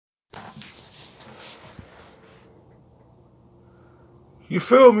You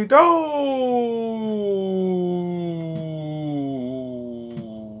feel me, though?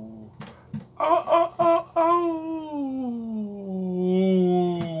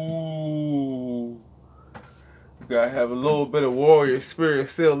 You gotta have a little bit of warrior spirit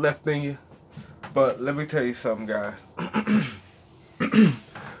still left in you. But let me tell you something, guys.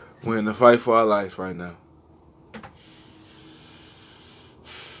 We're in the fight for our lives right now.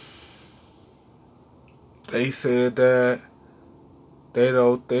 They said that they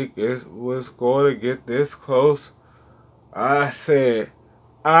don't think it was going to get this close. I said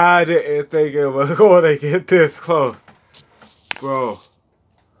I didn't think it was going to get this close. Bro.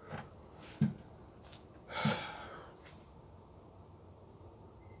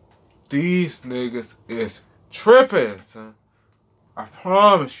 These niggas is tripping, son. I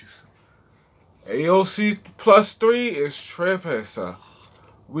promise you, son. AOC plus 3 is tripping, son.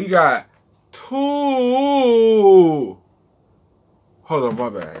 We got 2. Hold on, my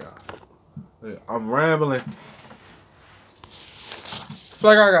bad, y'all. I'm rambling. It's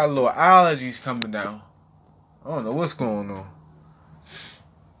like I got little allergies coming down. I don't know what's going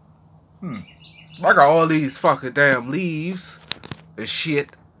on. I got all these fucking damn leaves and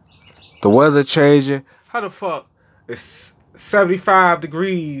shit. The weather changing. How the fuck it's 75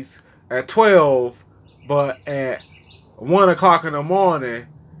 degrees at 12, but at 1 o'clock in the morning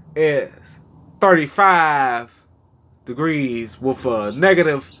it's 35 degrees with a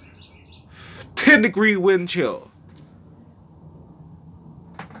negative 10-degree wind chill?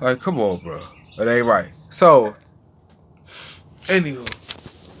 Like, come on, bro. It ain't right. So, anywho,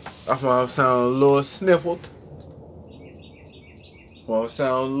 that's why I'm sounding a little sniffled.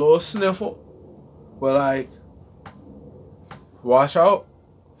 But like, watch out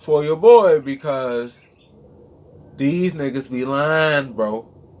for your boy because these niggas be lying, bro.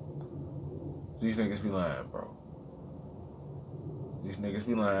 These niggas be lying, bro.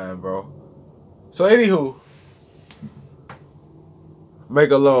 So anywho,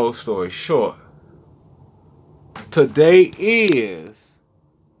 make a long story short. Today is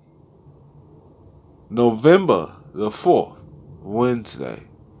November the 4th, Wednesday.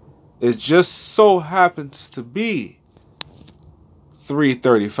 It just so happens to be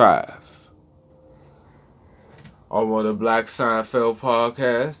 3:35. I'm on the Black Seinfeld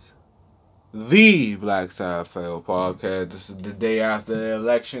podcast. The Black Seinfeld podcast. This is the day after the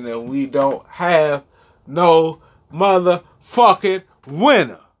election and we don't have no motherfucking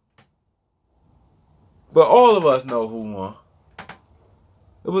winner. But all of us know who won.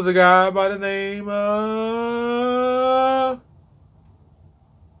 It was a guy by the name of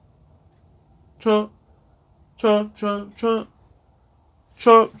Trump. Rising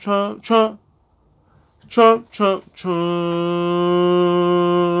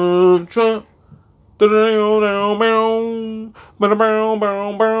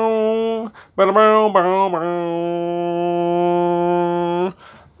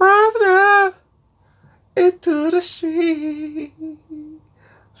up into the street.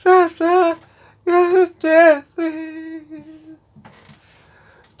 Got his dancing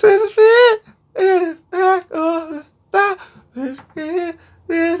to the feet and back on the stop. His head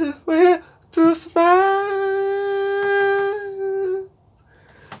in his way to survive.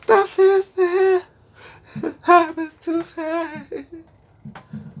 The fifth that happens to fast.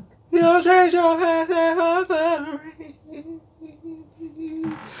 You'll change your past and hungry.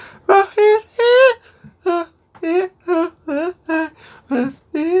 But his head,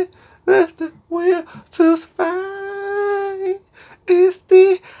 that's the will to survive. It's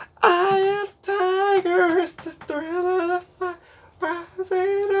the eye of tiger, it's the thrill of the fight,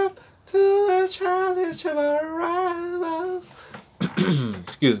 rising up to the challenge of our rivals.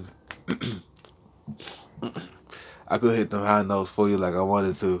 Excuse me. I could hit them high notes for you like I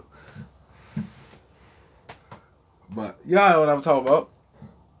wanted to. But y'all know what I'm talking about.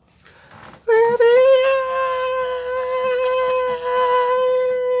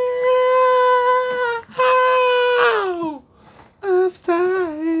 I'm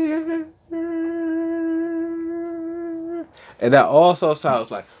tired. And that also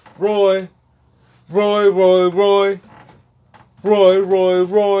sounds like Roy. All y'all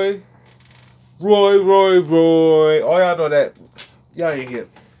know that. Y'all ain't hip.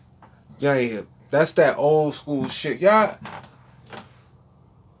 That's that old school shit. Y'all,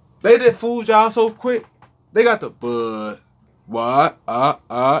 they did fool y'all so quick. They got the Bud. What? They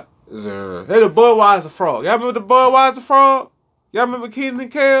the Budweiser frog. Y'all remember the Budweiser frog? Y'all remember Keenan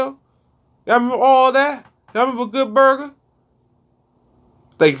and Kel? Y'all remember all that? Y'all remember Good Burger?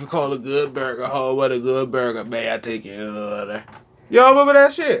 Thank you for calling Good Burger. Oh, what a good burger. May I take your order? Y'all remember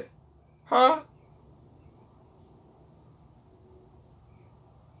that shit? Huh?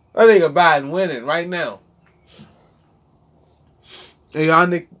 That nigga Biden winning right now. And y'all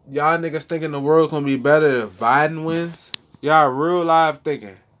niggas thinking the world's gonna be better if Biden wins? Y'all real live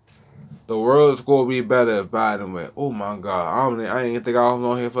thinking the world's gonna be better if Biden wins. Oh my God. I ain't think I was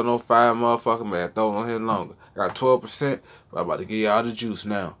on here for no 5 motherfucking minutes. Throw on here longer. Got 12%, but I'm about to give y'all the juice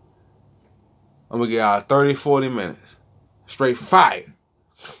now. I'm gonna give y'all 30, 40 minutes. Straight fire.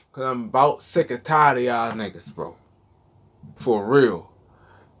 Cause I'm about sick and tired of y'all niggas, bro. For real.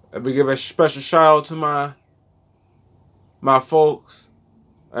 Let me give a special shout out to my folks.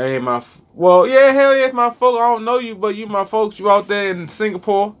 Well, yeah, hell yeah, my folks. I don't know you, but you my folks. You out there in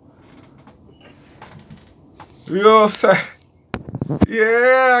Singapore. You know what I'm saying?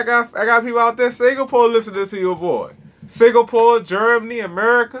 Yeah, I got people out there in Singapore listening to your boy. Singapore, Germany,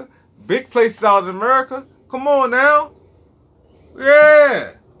 America. Big places out in America. Come on now.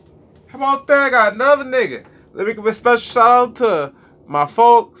 Yeah. How about that? I got another nigga. Let me give a special shout out to my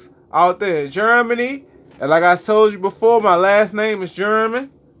folks out there in Germany. And like I told you before, my last name is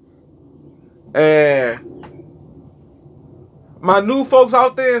German. And my new folks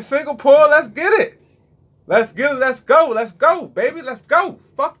out there in Singapore, let's get it. Let's get it. Let's go. Let's go, baby. Let's go.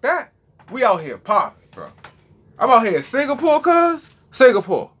 Fuck that. We out here popping, bro. I'm out here in Singapore, cuz.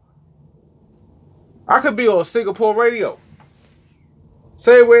 Singapore. I could be on Singapore radio.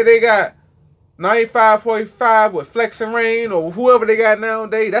 Say where they got 95.5 with Flex and Rain or whoever they got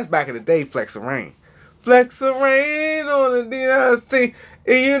nowadays. That's back in the day, Flex and Rain. Flex and Rain on the DRC.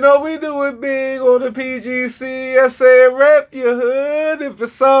 And you know we do it big on the PGC. I said rep your hood if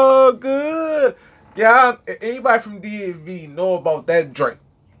it's all good. Yeah, anybody from DMV know about that drink.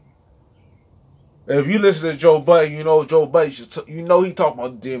 If you listen to Joe Budden, you know Joe Budden, you know he talking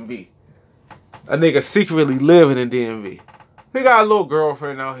about DMV. A nigga secretly living in DMV. He got a little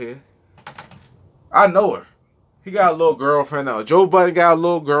girlfriend out here. I know her. He got a little girlfriend out. Joe Budden got a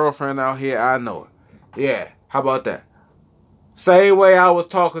little girlfriend out here. I know her. Yeah, how about that? Same way I was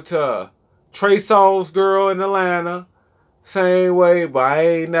talking to Trey Songz girl in Atlanta. Same way, but I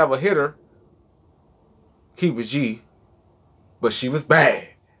ain't never hit her. Keep it G. But she was bad.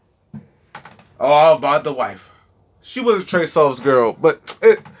 All about the wife. She was a Trey Songz girl, but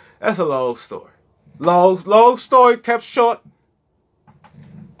that's a long story. Long story kept short.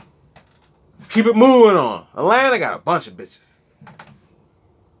 Keep it moving on. Atlanta got a bunch of bitches.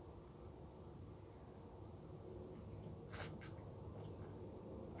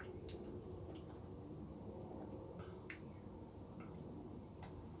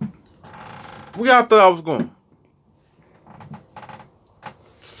 Where y'all thought I was going?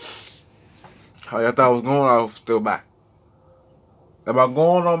 How y'all thought I was going? I was still back. Am I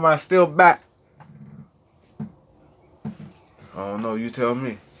going on my still back? I don't know. You tell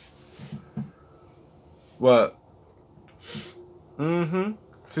me. But,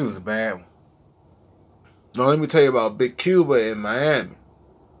 she was a bad one. Now let me tell you about Big Cuba in Miami.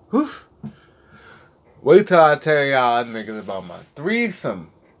 Whew. Wait till I tell y'all niggas about my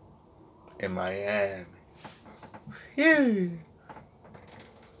threesome in Miami. Yeah.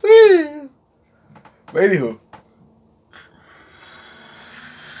 Yeah. But anywho.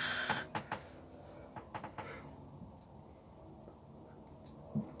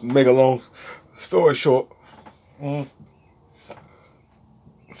 Make a long story short.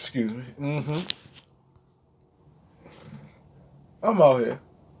 Excuse me. I'm out here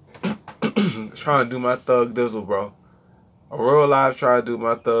trying to do my thug dizzle, bro. A real life trying to do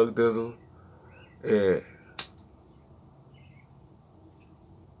my thug dizzle. Yeah.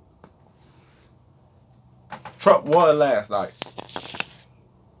 Trump won last night.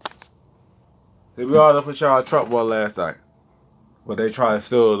 To be honest with y'all, Trump won last night. But they try to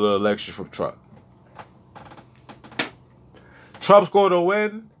steal the election from Trump. Trump's going to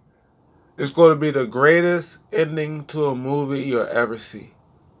win. It's going to be the greatest ending to a movie you'll ever see.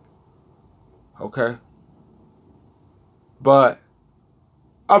 Okay? But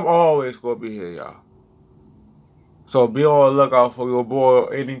I'm always going to be here, y'all. So be on the lookout for your boy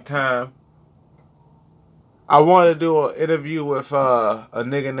anytime. I want to do an interview with a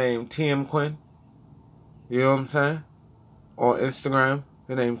nigga named Tim Quinn. You know what I'm saying? On Instagram.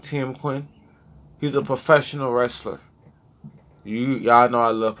 His name Tim Quinn. He's a professional wrestler. Y'all know I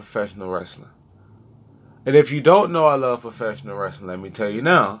love professional wrestling. And if you don't know I love professional wrestling, let me tell you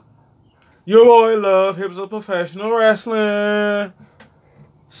now. Your boy love him some professional wrestling.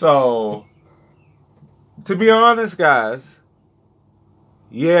 So, to be honest, guys,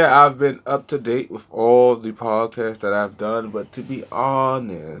 yeah, I've been up to date with all the podcasts that I've done, but to be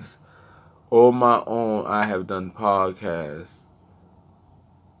honest, on my own, I have done podcasts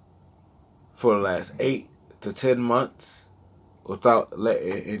for the last 8 to 10 months. without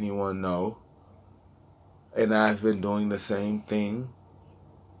letting anyone know. And I've been doing the same thing,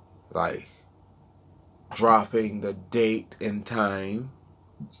 like dropping the date and time.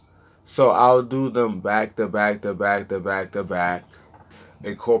 So I'll do them back to back to back to back to back,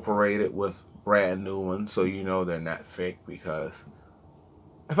 incorporated with brand new ones, so you know they're not fake. Because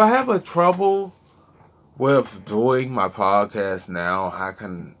if I have a trouble with doing my podcast now, how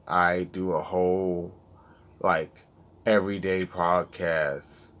can I do a whole like everyday podcast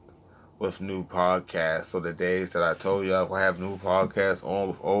with new podcasts? So the days that I told you I will have new podcasts on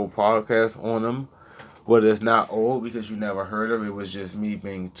with old podcasts on them, but it's not old because you never heard them. It was just me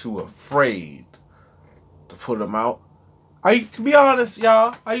being too afraid to put them out. To be honest,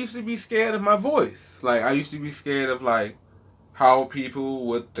 y'all, I used to be scared of my voice. Like, I used to be scared of, like, how people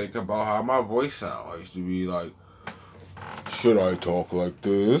would think about how my voice sound. I used to be like, should I talk like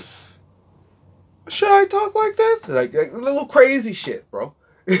this? Should I talk like this? Like a little crazy shit, bro.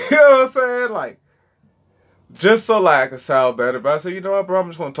 You know what I'm saying? Like, just so like I can sound better. But I said, you know what, bro? I'm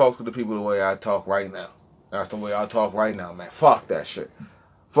just gonna talk to the people the way I talk right now. That's the way I talk right now, man. Fuck that shit.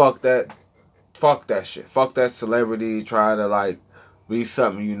 Fuck that. Fuck that shit. Fuck that celebrity trying to like be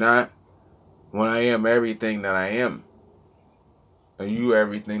something you not. When I am everything that I am. And you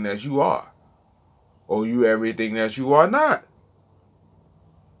everything that you are. Or you everything that you are not.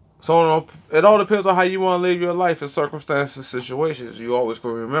 So it all depends on how you want to live your life in circumstances, situations. You always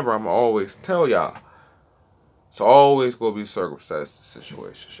gonna remember, I'm gonna always tell y'all. It's always gonna be circumstances,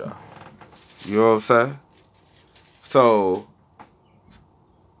 situations, y'all. You know what I'm saying? So,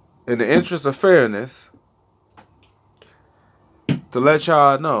 in the interest of fairness, to let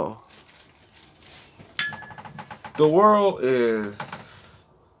y'all know, the world is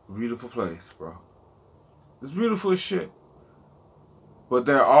a beautiful place, bro. It's beautiful as shit. But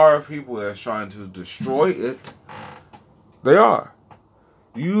there are people that's trying to destroy it. They are.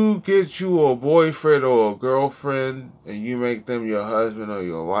 You get you a boyfriend or a girlfriend and you make them your husband or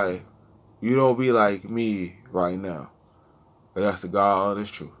your wife, you don't be like me right now. But that's the God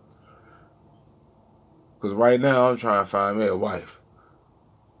honest truth. Because right now I'm trying to find me a wife.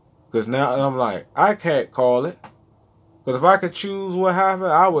 Because now I'm like, I can't call it. Because if I could choose what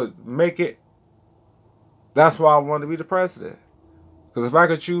happened, I would make it. That's why I wanted to be the president. Because if I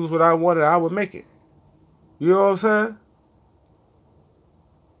could choose what I wanted, I would make it. You know what I'm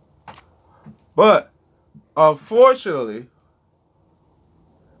saying? But, unfortunately,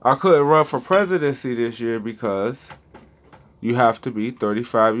 I couldn't run for presidency this year because you have to be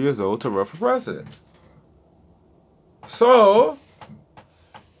 35 years old to run for president. So,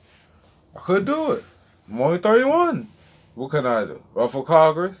 I couldn't do it. I'm only 31. What can I do? Run for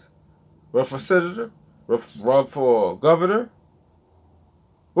Congress? Run for senator? Run for governor?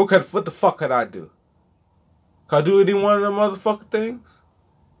 What the fuck can I do? Can I do any one of them motherfucking things?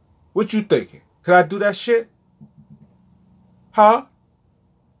 What you thinking? Can I do that shit? Huh?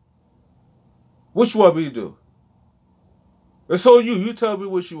 What you want me to do? It's on you. You tell me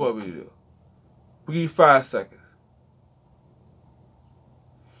what you want me to do. We'll give you 5 seconds.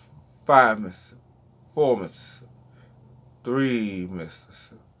 5 Mississippi. 4 Mississippi. 3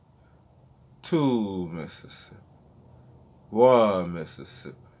 Mississippi. 2 Mississippi. 1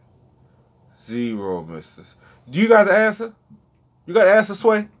 Mississippi. 0 Mississippi. Do you got the answer? You got the answer,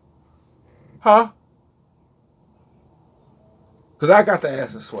 Sway? Huh? Because I got the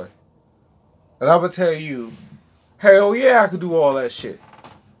answer, Sway. And I'm going to tell you, hell yeah, I could do all that shit.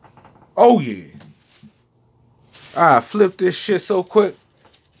 Oh yeah. I flipped this shit so quick.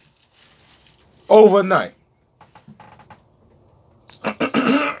 Overnight.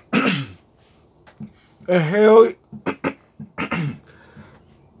 And hell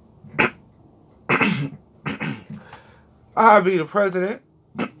I'll be the president.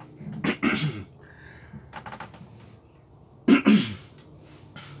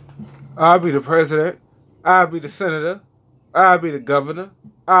 I'll be the president. I'll be the senator. I'll be the governor.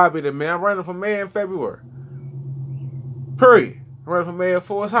 I'll be the mayor. I'm running for mayor in February. Period. I'm running for mayor of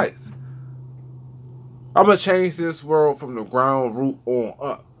Forest Heights. I'm going to change this world from the ground root on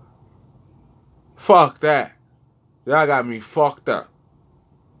up. Fuck that. Y'all got me fucked up.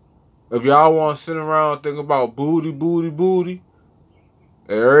 If y'all want to sit around thinking about booty, booty, booty,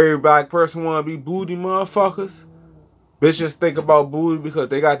 and every black person want to be booty motherfuckers, bitches think about booty because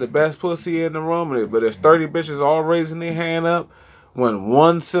they got the best pussy in the room, but there's 30 bitches all raising their hand up when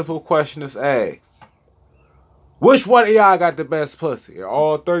one simple question is asked. Which one of y'all got the best pussy? And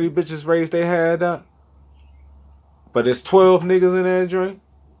all 30 bitches raise their hand up, but there's 12 niggas in that drink.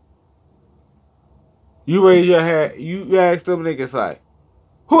 You raise your hand, you ask them niggas like,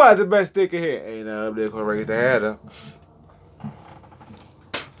 who has the best dick in here? Ain't none of them niggas gonna raise their hand up.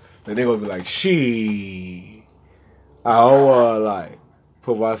 Then they gonna be like, she. I don't wanna like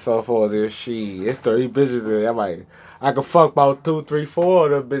put myself on there. She. It's 30 bitches in there. I'm like, I can fuck about 2, 3,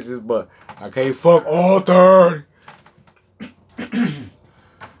 4 of them bitches, but I can't fuck all 30.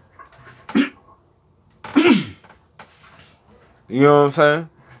 You know what I'm saying?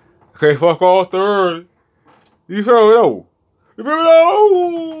 I can't fuck all 30. You feel me though? You feel me though?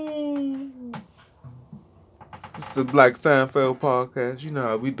 It's the Black Seinfeld podcast. You know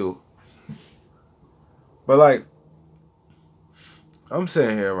how we do. But like, I'm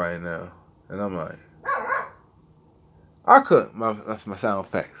sitting here right now, and I'm like, I couldn't. That's my sound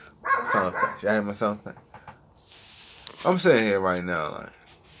effects. Sound effects. Y'all hear my sound effects? I'm sitting here right now, like,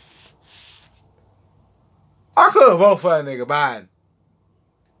 I couldn't vote for that nigga Biden.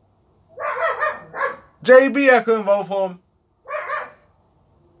 JB, I couldn't vote for him.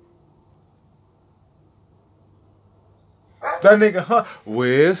 That nigga Hunter.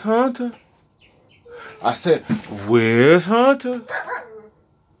 Where's Hunter? I said, where's Hunter?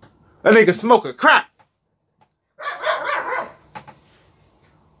 That nigga smoking crack.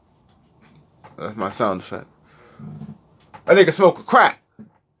 That's my sound effect. That nigga smoking crack.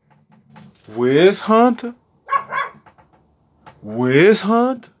 Where's Hunter? Where's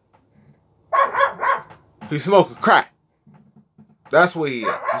Hunter? He smoking crack. That's where he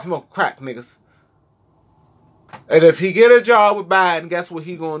is. He smoking crack, niggas. And if he get a job with Biden, guess what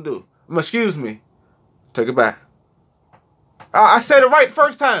he gonna do? Excuse me. Take it back. I said it right the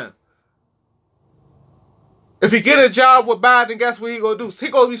first time. If he get a job with Biden, guess what he gonna do? He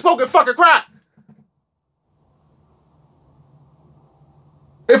gonna be smoking fucking crack.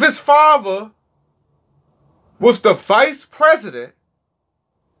 If his father was the vice president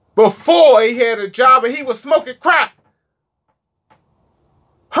before he had a job and he was smoking crack,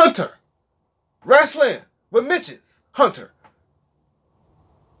 Hunter, wrestling with midgets, Hunter.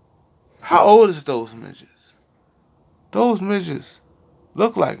 How old is those midgets? Those midgets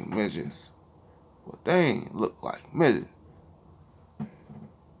look like midgets, but they ain't look like midgets.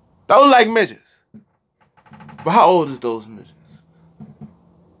 Those like midgets. But how old is those midgets?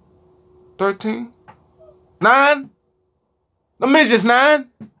 13? 9? The midget's 9?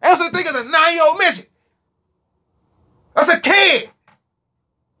 I also think it's a 9-year-old midget. That's a kid.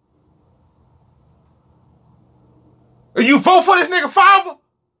 And you vote for this nigga father?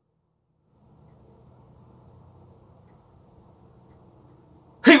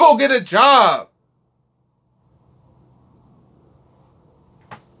 He gonna get a job.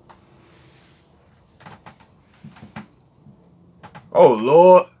 Oh,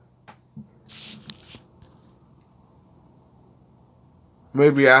 Lord.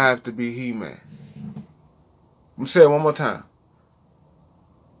 Maybe I have to be He-Man. I'm saying it one more time.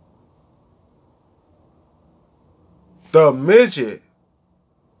 The midget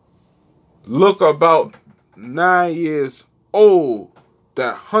look about 9 years old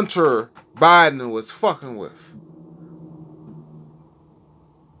that Hunter Biden was fucking with.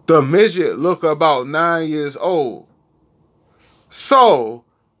 The midget look about 9 years old. So,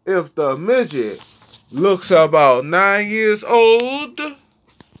 if the midget looks about 9 years old,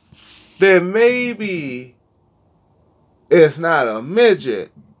 then maybe it's not a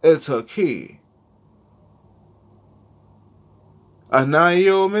midget, it's a kid. A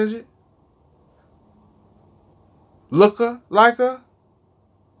 9-year-old midget? Looker? Liker?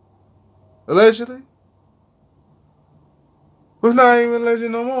 Allegedly? But it's not even alleged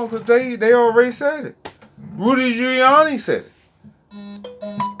no more because they already said it. Rudy Giuliani said it.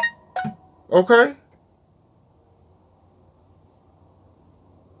 Okay?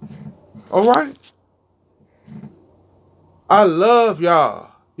 Alright? I love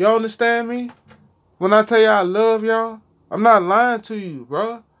y'all. Y'all understand me? When I tell y'all I love y'all, I'm not lying to you,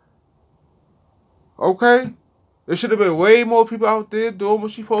 bro. Okay? There should have been way more people out there doing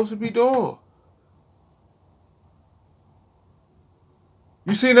what you're supposed to be doing.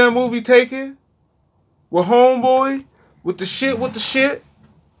 You seen that movie Taken? With Homeboy? With the shit? The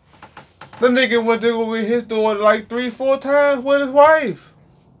nigga went there with his daughter like 3, 4 times with his wife.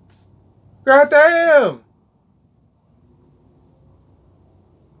 Goddamn.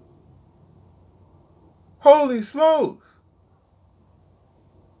 Holy smokes.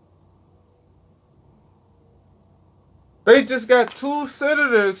 They just got 2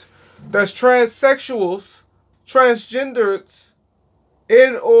 senators that's transsexuals, transgenders,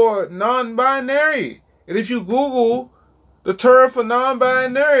 and or non-binary. And if you Google the term for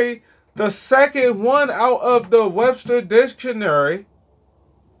non-binary, the second one out of the Webster Dictionary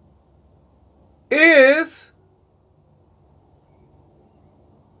is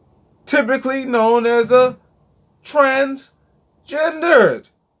typically known as a transgendered.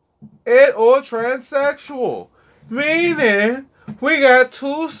 or transsexual. Meaning, we got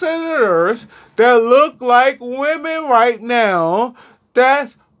two senators that look like women right now.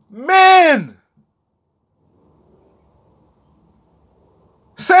 That's men.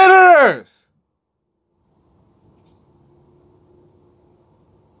 Senators.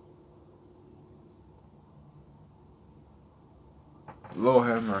 Lord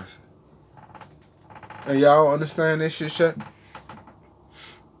have mercy. And y'all don't understand this shit?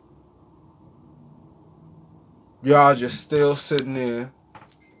 Y'all just still sitting there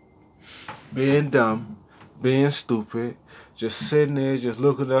being dumb, being stupid, just sitting there, just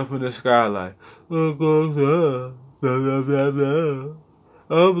looking up in the sky like, oh, blah, blah, blah, blah.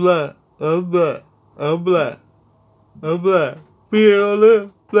 I'm black, I'm black, I'm black, I'm black.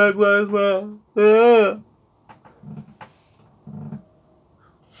 BLM, Black Lives Matter.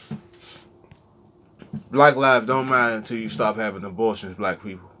 Black lives don't matter until you stop having abortions, black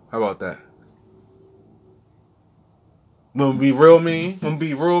people. How about that? Gonna be real mean? Gonna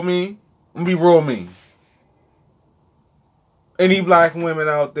be real mean? Gonna be real mean. Any black women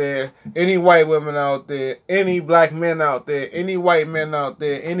out there, any white women out there, any black men out there, any white men out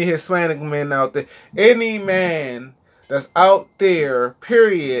there, any Hispanic men out there, any man that's out there,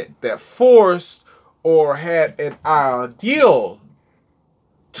 period, that forced or had an ideal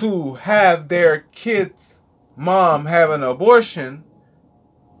to have their kid's mom have an abortion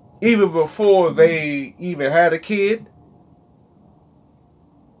even before they even had a kid,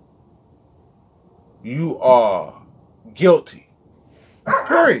 you are guilty.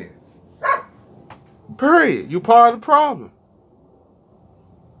 Period. Period. You part of the problem.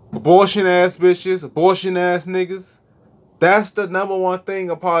 Abortion ass bitches, abortion ass niggas. That's the number one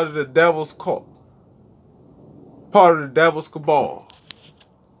thing a part of the devil's cult. Part of the devil's cabal.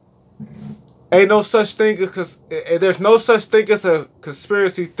 Ain't no such thing as there's no such thing as a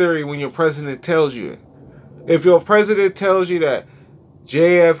conspiracy theory when your president tells you it. If your president tells you that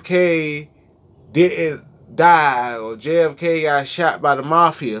JFK didn't die, or JFK got shot by the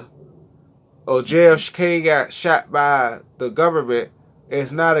mafia, or JFK got shot by the government,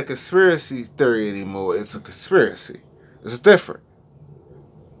 it's not a conspiracy theory anymore. It's a conspiracy. It's different.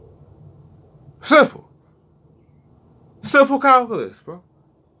 Simple. Simple calculus, bro.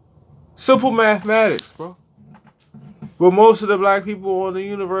 Simple mathematics, bro. But most of the black people on the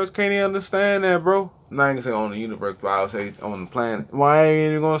universe can't even understand that, bro. I'm not gonna say on the universe, but I'll say on the planet. Why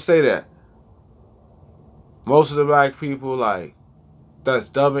ain't even gonna say that? Most of the black people, like, that's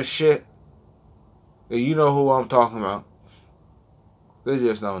dumb as shit. And you know who I'm talking about. They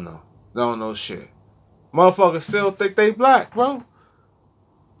just don't know. They don't know shit. Motherfuckers still think they black, bro.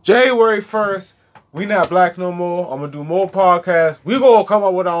 January 1st, we not black no more. I'm gonna do more podcasts. We gonna come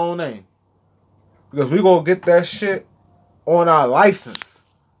up with our own name. Because we gonna get that shit on our license.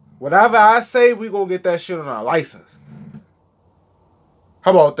 Whatever I say, we gonna get that shit on our license.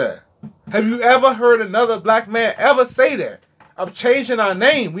 How about that? Have you ever heard another black man ever say that? I'm changing our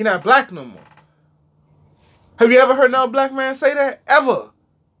name. We not black no more. Have you ever heard another black man say that? Ever.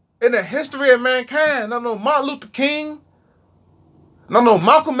 In the history of mankind. Not no Martin Luther King. Not no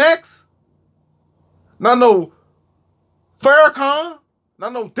Malcolm X. Not no Farrakhan.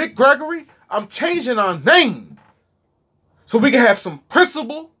 Not no Dick Gregory. I'm changing our name. So we can have some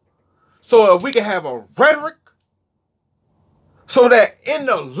principle. So that we can have a rhetoric. So that in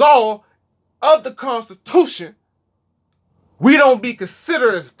the law of the Constitution, we don't be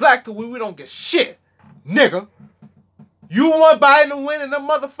considered as black till we don't get shit, nigga. You want Biden to win and them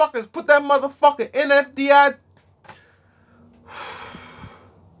motherfuckers put that motherfucking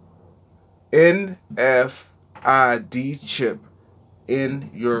NFID chip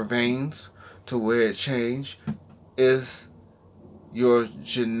in your veins to where it change is your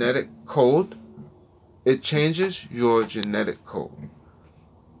genetic code. It changes your genetic code.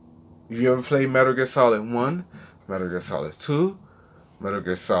 If you ever played Metal Gear Solid 1, Metal Gear Solid 2, Metal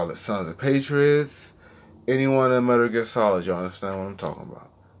Gear Solid Sons of Patriots, any one of the Metal Gear Solid, you understand what I'm talking about.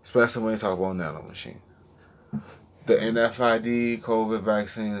 Especially when you talk about nanomachine. The NFID COVID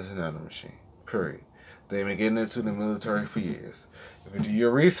vaccine is a nanomachine. Period. They've been getting into the military for years. If you do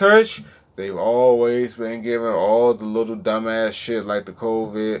your research, they've always been giving all the little dumbass shit like the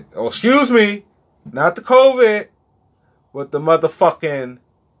COVID. Oh, excuse me. Not the COVID. But the motherfucking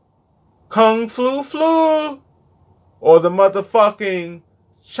Kung Flu flu. Or the motherfucking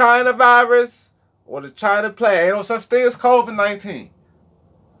China virus. Or the China plague. Ain't no such thing as COVID-19.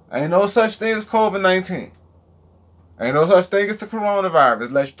 Ain't no such thing as COVID-19. Ain't no such thing as the coronavirus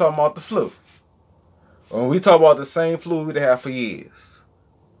unless you're talking about the flu. When we talk about the same flu we'd have for years.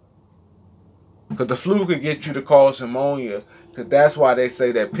 Because the flu could get you to cause pneumonia. Because that's why they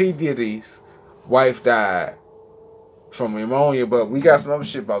say that P. Diddy's wife died from pneumonia. But we got some other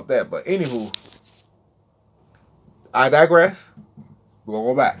shit about that. But anywho, I digress. We're going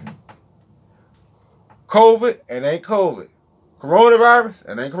to go back. COVID and ain't COVID. Coronavirus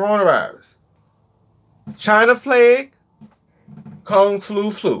and ain't coronavirus. China plague, Kung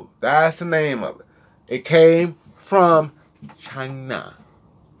flu. That's the name of it. It came from China.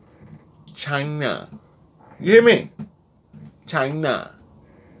 China. You hear me? China.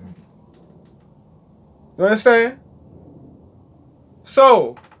 You understand?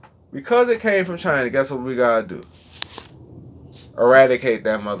 So, because it came from China, guess what we gotta do? Eradicate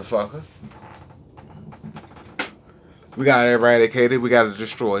that motherfucker. We gotta eradicate it. We gotta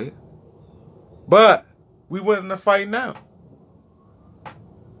destroy it. But we wouldn't have fight now.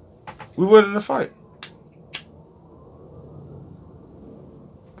 We wouldn't have fight.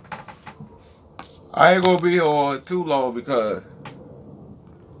 I ain't gonna be here on too long because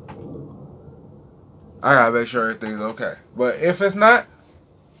I gotta make sure everything's okay. But if it's not,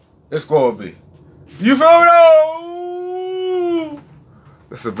 it's gonna be. You feel me though?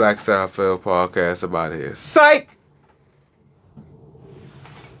 This is the Black Southfield podcast about here. Psych!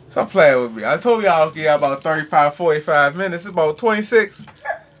 Stop playing with me. I told y'all I'll give y'all about 35, 45 minutes. It's about 26.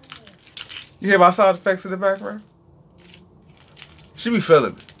 You hear my sound effects in the background? She be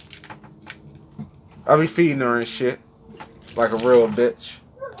feeling me. I be feeding her and shit. Like a real bitch.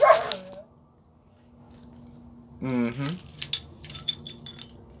 Mm-hmm.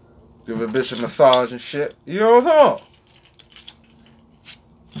 Give a bitch a massage and shit. You know what I'm talking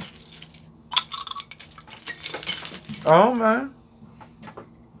about? Oh, man.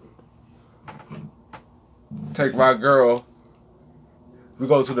 Take my girl. We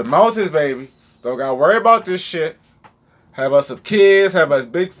go to the mountains, baby. Don't gotta worry about this shit. Have us some kids, have us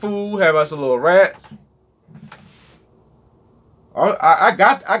big food, have us a little rat. I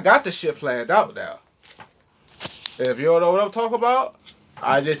got the shit planned out now. If you don't know what I'm talking about,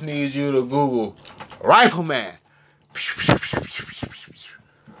 I just need you to Google Rifleman.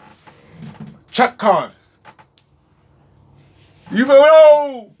 Chuck Connors. You feel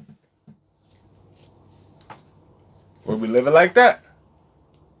me? We'll be living like that.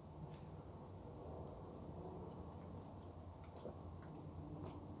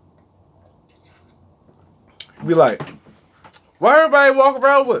 Be like, why everybody walk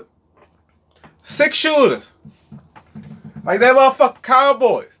around with 6 shooters? Like that motherfucking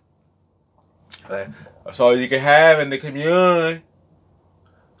cowboys. That's all you can have in the community.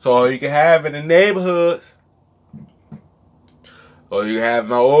 That's all you can have in the neighborhoods. All you can have in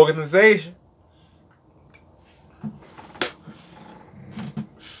my organization.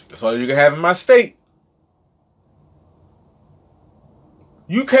 That's all you can have in my state.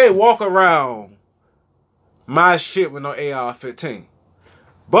 You can't walk around my shit with no AR-15.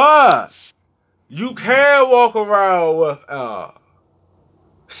 But you can walk around with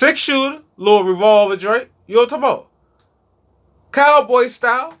 6-shooter, little revolver joint. You know what I'm talking about? Cowboy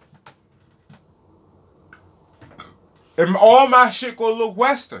style. And all my shit gonna look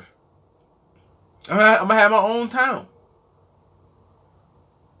western. I'm gonna have my own town.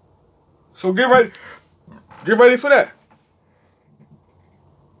 So get ready. Get ready for that.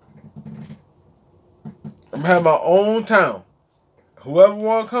 I'm gonna have my own town. Whoever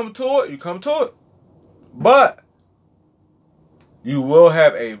wanna come to it, you come to it. But you will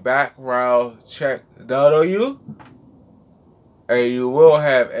have a background check done on you. And you will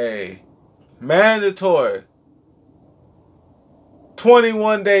have a mandatory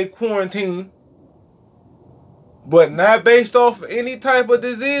 21-day quarantine. But not based off any type of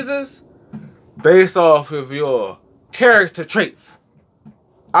diseases. Based off of your character traits.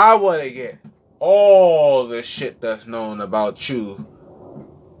 I want to get all the shit that's known about you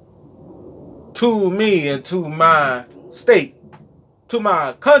to me and to my state, to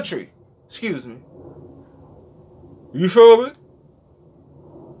my country, excuse me. You feel me?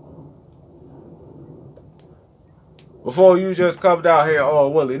 Before you just come down here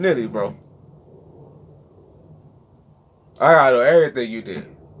all willy-nilly, bro. I gotta know everything you did.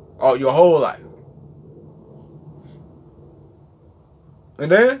 All your whole life.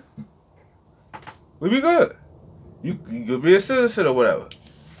 And then we be good. You could be a citizen or whatever.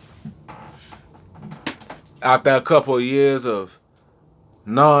 After a couple of years of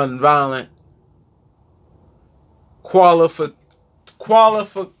non-violent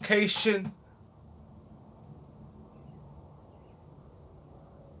qualification,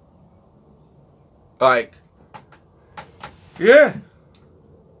 like, yeah.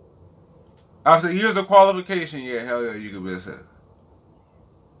 After years of qualification, yeah, hell yeah, you could be a citizen.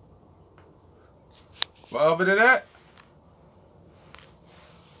 But other than that,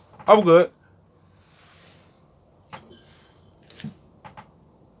 I'm good.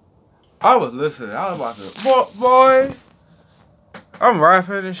 I was listening. I was about to, boy, I'm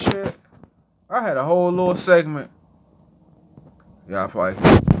rapping and shit. I had a whole little segment. Y'all probably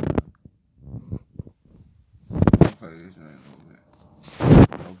play this man a little bit.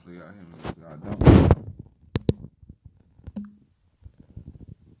 Hopefully y'all hear me. If y'all don't.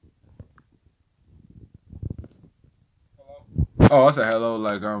 Oh, I said hello,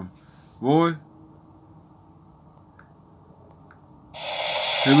 like boy.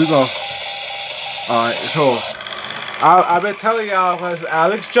 Here we go. Alright, so I've been telling y'all was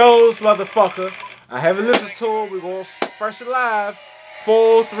Alex Jones, motherfucker. I haven't listened to him. We're going fresh and live.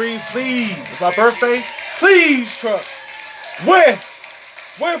 4-3, please. It's my birthday. Please, truck. Win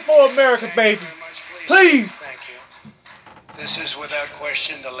for America, baby. Please. Thank you. This is without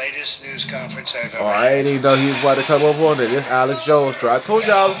question the latest news conference I've ever had. I didn't even know he was about to come up on it. This Alex Jones truck. I told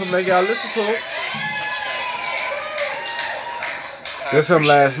y'all I was gonna make y'all listen to him. This him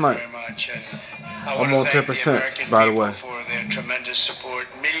last night. I'm on 10%, by the way. For their tremendous support.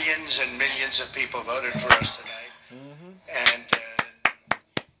 Millions and millions of people voted for us tonight. And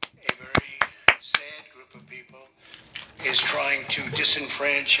a very sad group of people is trying to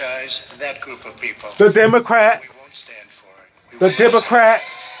disenfranchise that group of people. The Democrat. We won't stand for it. The Democrat.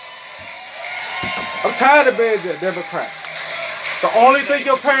 I'm tired of being the Democrat. The only thing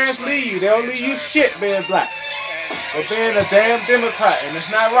your parents leave you, they don't leave you shit being black. But being a damn Democrat, and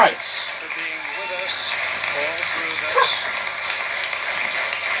it's not right. For being with us all through this.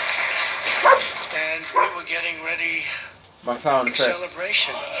 And we were getting ready my sound for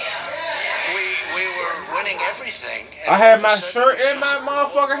celebration. We were winning everything. I had my shirt and my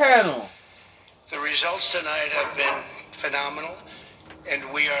motherfucking hat on. The results tonight have been phenomenal, and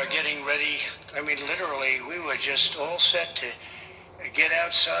we are getting ready. I mean, literally, we were just all set to get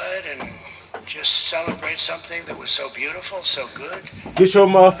outside and just celebrate something that was so beautiful, so good. Get your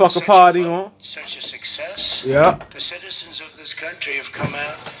motherfucking party on. Such a success. Yeah. The citizens of this country have come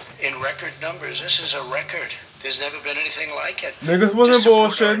out in record numbers. This is a record. There's never been anything like it. Niggas wasn't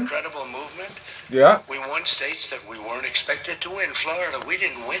bullshitting. Incredible movement. Yeah. We won states that we weren't expected to win. Florida, we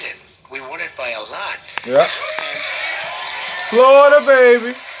didn't win it. We won it by a lot. Yeah. Florida,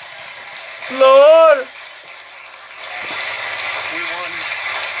 baby. Florida. We won.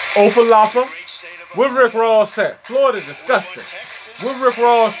 Opalapa. Where Rick Ross at? Florida, disgusting. Where Rick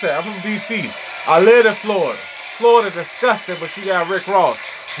Ross at? I'm from D.C. I live in Florida. Florida, disgusting, but you got Rick Ross.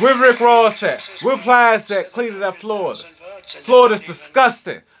 Where Rick Ross at? Where Plies at? Cleaning up Florida. Florida's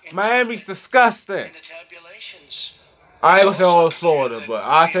disgusting. Miami's disgusting. I ain't gonna say all of Florida, but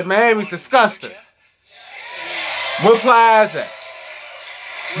I said Miami's disgusting. Where Plies at?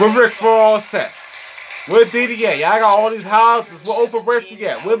 Where Rick Ross at? Where Diddy at? Y'all got all these houses. Where Oprah Winfrey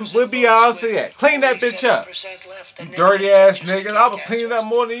at? Where Beyonce at? Clean that bitch up. You dirty ass niggas. I was cleaning up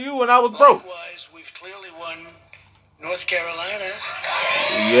more than you when I was broke. Likewise, we've clearly won North Carolina.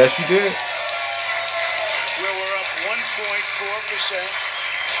 Yes, you did. Where we're up 1.4%.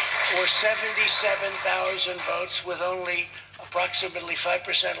 Or 77,000 votes with only approximately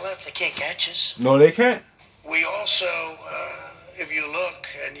 5% left. They can't catch us. No, they can't. We also, if you look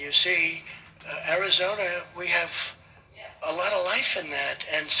and you see Arizona, we have a lot of life in that.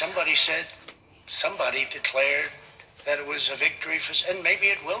 And somebody declared that it was a victory for, and maybe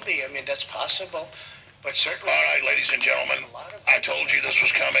it will be. I mean, that's possible. But certainly. All right, ladies and gentlemen, I told you this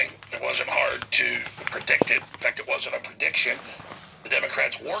was coming. It wasn't hard to predict it. In fact, it wasn't a prediction. The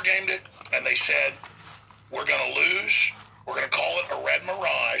Democrats wargamed it, and they said, we're going to lose, we're going to call it a red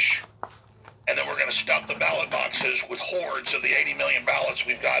mirage, and then we're going to stuff the ballot boxes with hordes of the 80 million ballots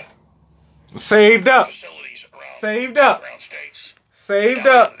we've got saved up. Facilities around, saved up. Around states. Saved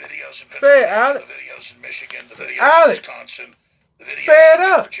up. The videos in Say it, Alex. The videos in Michigan, the videos Alex. in Wisconsin, the videos Say it in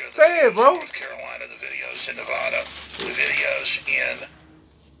up. Georgia, Say it, bro. in North Carolina, the videos in Nevada, the videos in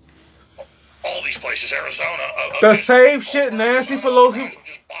all these places, Arizona. The same shit Nancy Pelosi.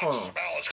 Just boxes of ballots